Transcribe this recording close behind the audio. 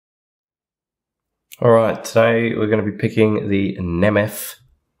Alright, today we're going to be picking the Nemef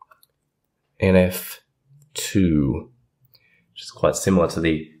NF2, which is quite similar to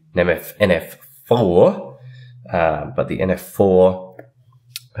the Nemef NF4, but the NF4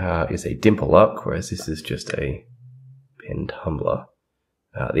 is a dimple lock, whereas this is just a pin tumbler.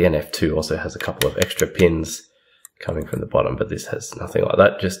 The NF2 also has a couple of extra pins coming from the bottom, but this has nothing like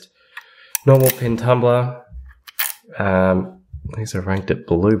that, just normal pin tumbler. These are ranked at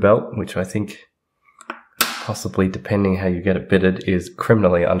blue belt, which I think, possibly depending how you get it bitted, is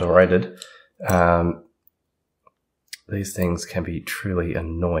criminally underrated. These things can be truly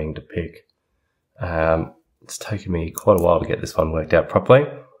annoying to pick. It's taken me quite a while to get this one worked out properly.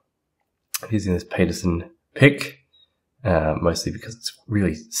 I'm using this Peterson pick, mostly because it's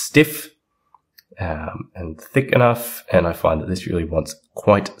really stiff and thick enough, and I find that this really wants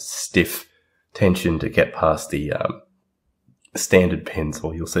quite stiff tension to get past the standard pins,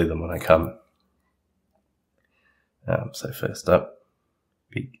 or you'll see them when I come. So first up,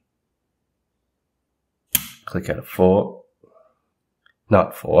 big click out of 4,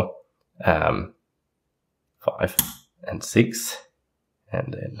 not 4, 5 and 6,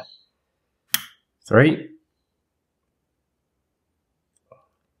 and then 3.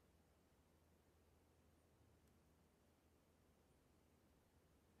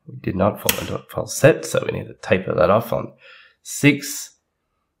 We did not fall into a false set, so we need to taper that off on 6.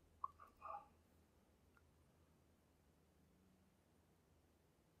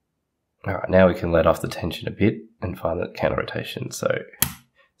 Alright, now we can let off the tension a bit and find that counter rotation. So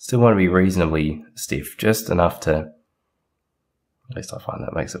still want to be reasonably stiff, just enough to, at least I find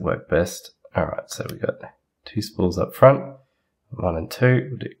that makes it work best. Alright, so we've got 2 spools up front, 1 and 2.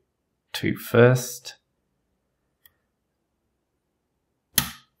 We'll do 2 first.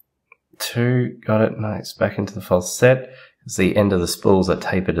 2, got it, nice, back into the false set. Because the end of the spools are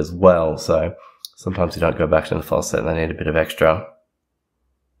tapered as well, so sometimes you don't go back to the false set and they need a bit of extra.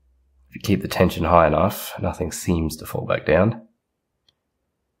 If you keep the tension high enough, nothing seems to fall back down.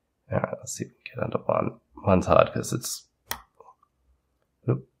 Alright, let's see if we can get under 1. 1's hard because it's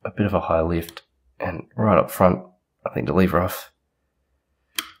a bit of a high lift, and right up front, I think to lever off.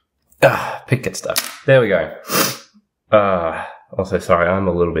 Pick gets stuck. There we go. Also, sorry, I'm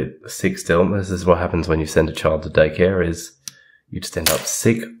a little bit sick still. This is what happens when you send a child to daycare, is you just end up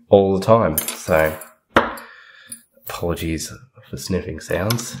sick all the time. So, apologies for sniffing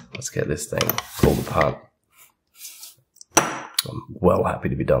sounds. Let's get this thing pulled apart. I'm well happy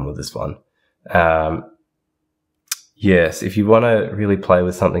to be done with this one. Yes, if you want to really play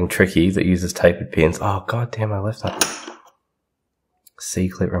with something tricky that uses tapered pins. Oh, god damn, I left that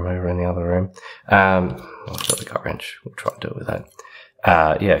C-clip remover in the other room. I've got the gut wrench. We'll try and do it with that.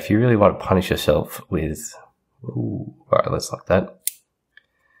 Yeah, if you really want to punish yourself with... Ooh, alright, let's lock that.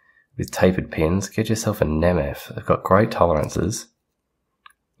 With tapered pins, get yourself a Nemef. They've got great tolerances.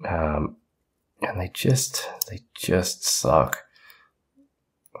 And they just suck.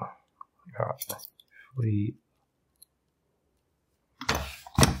 Alright, we...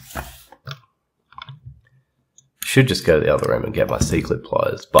 should just go to the other room and get my C-clip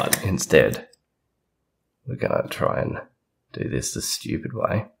pliers, but instead we're going to try and do this the stupid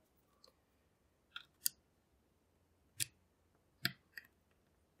way.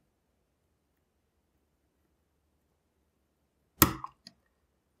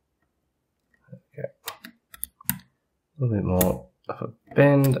 Okay, a little bit more of a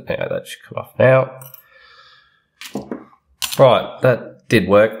bend. Yeah, that should come off now. Right, that did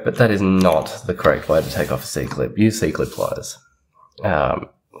work, but that is not the correct way to take off a C-clip. Use C-clip pliers.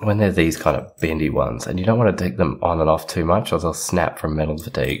 When they're these kind of bendy ones, and you don't want to take them on and off too much, or they'll snap from metal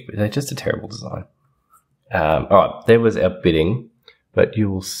fatigue. They're just a terrible design. Alright, there was our bitting, but you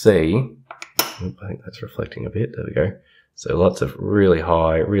will see, I think that's reflecting a bit, there we go. So lots of really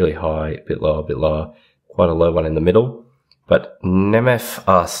high, a bit lower, quite a low one in the middle. But Nemef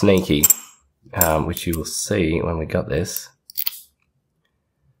are sneaky, which you will see when we got this.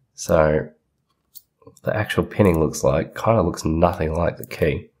 So the actual pinning kind of looks nothing like the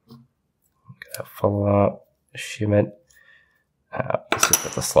key. Okay, follow up, shim it. It's just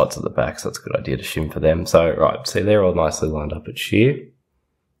got the slots at the back, so it's a good idea to shim for them. So, right, see, they're all nicely lined up at shear.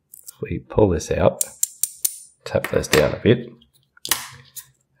 If we pull this out, tap those down a bit.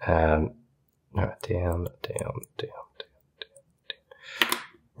 Right, down.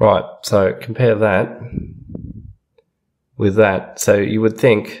 Right, so compare that with that. So you would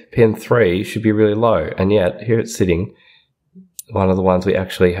think pin 3 should be really low, and yet here it's sitting, one of the ones we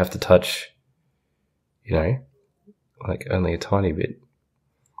actually have to touch, you know, like only a tiny bit.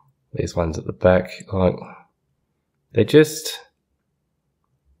 These ones at the back, like, they're just,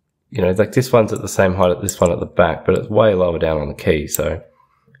 you know, like this one's at the same height as this one at the back, but it's way lower down on the key, so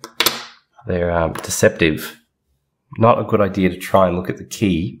they're deceptive. Not a good idea to try and look at the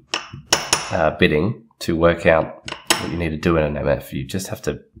key bitting to work out what you need to do in an MF. You just have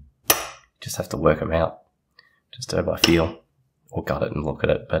to work them out. Just go by feel, or gut it and look at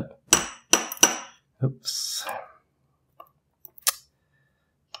it, but oops.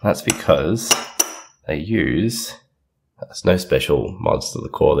 That's because they use, there's no special mods to the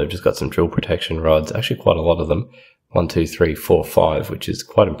core, they've just got some drill protection rods, actually quite a lot of them, 1, 2, 3, 4, 5, which is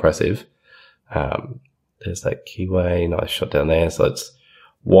quite impressive. There's that keyway, nice shot down there, so it's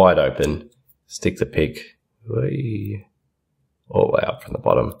wide open. Stick the pick all the way up from the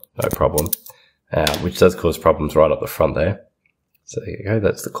bottom, no problem. Which does cause problems right up the front there. So there you go,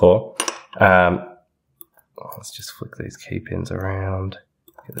 that's the core. Let's just flick these key pins around.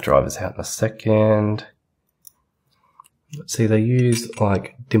 Get the drivers out in a second. Let's see, they use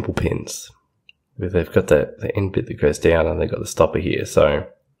like dimple pins. They've got the end bit that goes down and they've got the stopper here, so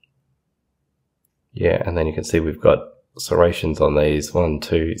yeah, and then you can see we've got serrations on these, 1,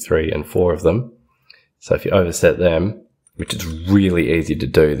 2, 3, and 4 of them. So if you overset them, which is really easy to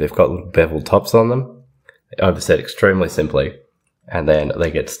do, they've got little beveled tops on them. They overset extremely simply, and then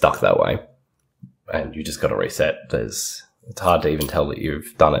they get stuck that way. And you just got to reset. It's hard to even tell that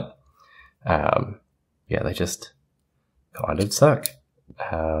you've done it. Yeah, they just kind of suck.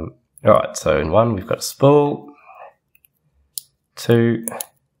 Alright, so in 1 we've got a spool. 2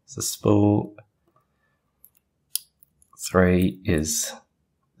 is a spool. 3 is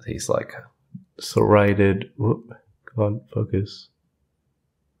these like serrated, whoop, come on, focus.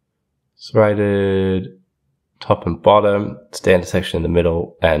 Serrated top and bottom, standard section in the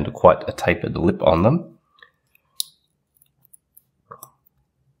middle, and quite a tapered lip on them.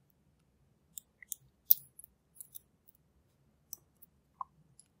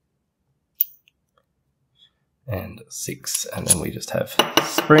 And 6, and then we just have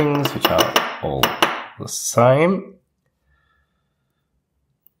springs, which are all the same.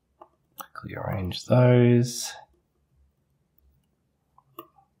 Quickly arrange those.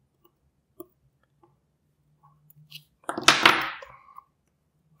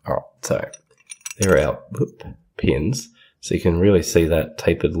 Alright, so there are our pins. So you can really see that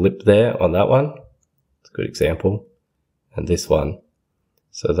tapered lip there on that one. It's a good example. And this one.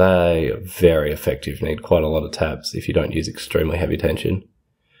 So they are very effective, need quite a lot of tabs if you don't use extremely heavy tension.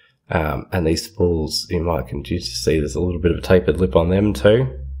 And these spools, you might can just see there's a little bit of a tapered lip on them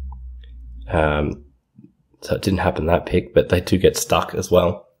too. So it didn't happen that pick, but they do get stuck as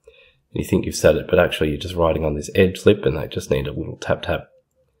well. You think you've set it, but actually you're just riding on this edge lip and they just need a little tap tap.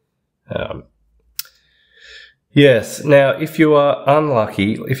 Yes, now if you are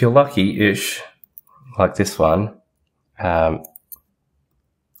unlucky, if you're lucky-ish, like this one, what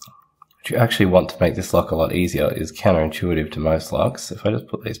you actually want to make this lock a lot easier is counterintuitive to most locks. If I just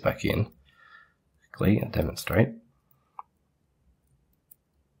put these back in quickly and demonstrate.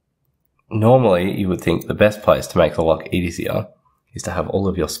 Normally, you would think the best place to make the lock easier is to have all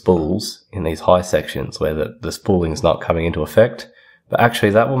of your spools in these high sections where the spooling is not coming into effect. But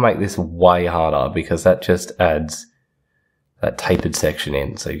actually, that will make this way harder because that just adds that tapered section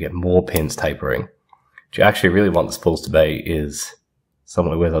in, so you get more pins tapering. What you actually really want the spools to be is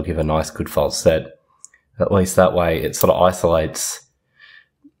somewhere where they'll give a nice good false set. At least that way it sort of isolates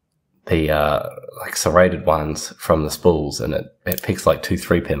the like serrated ones from the spools, and it picks like 2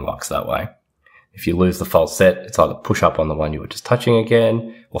 3-pin locks that way. If you lose the false set, it's either push up on the one you were just touching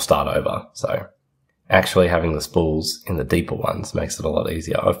again or start over. So actually having the spools in the deeper ones makes it a lot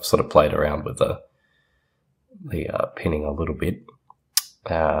easier. I've sort of played around with the pinning a little bit.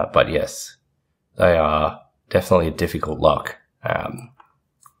 But yes, they are definitely a difficult lock.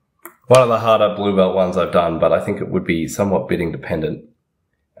 One of the harder blue belt ones I've done, but I think it would be somewhat bitting dependent.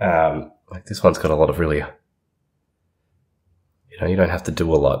 Like this one's got a lot of really, you don't have to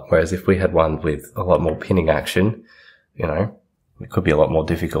do a lot. Whereas if we had one with a lot more pinning action, it could be a lot more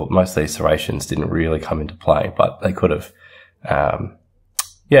difficult. Most of these serrations didn't really come into play, but they could have.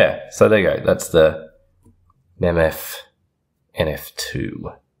 Yeah, so there you go. That's the Nemef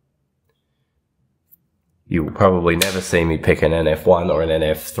NF2. You will probably never see me pick an NF1 or an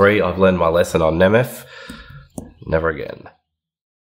NF3. I've learned my lesson on Nemef. Never again.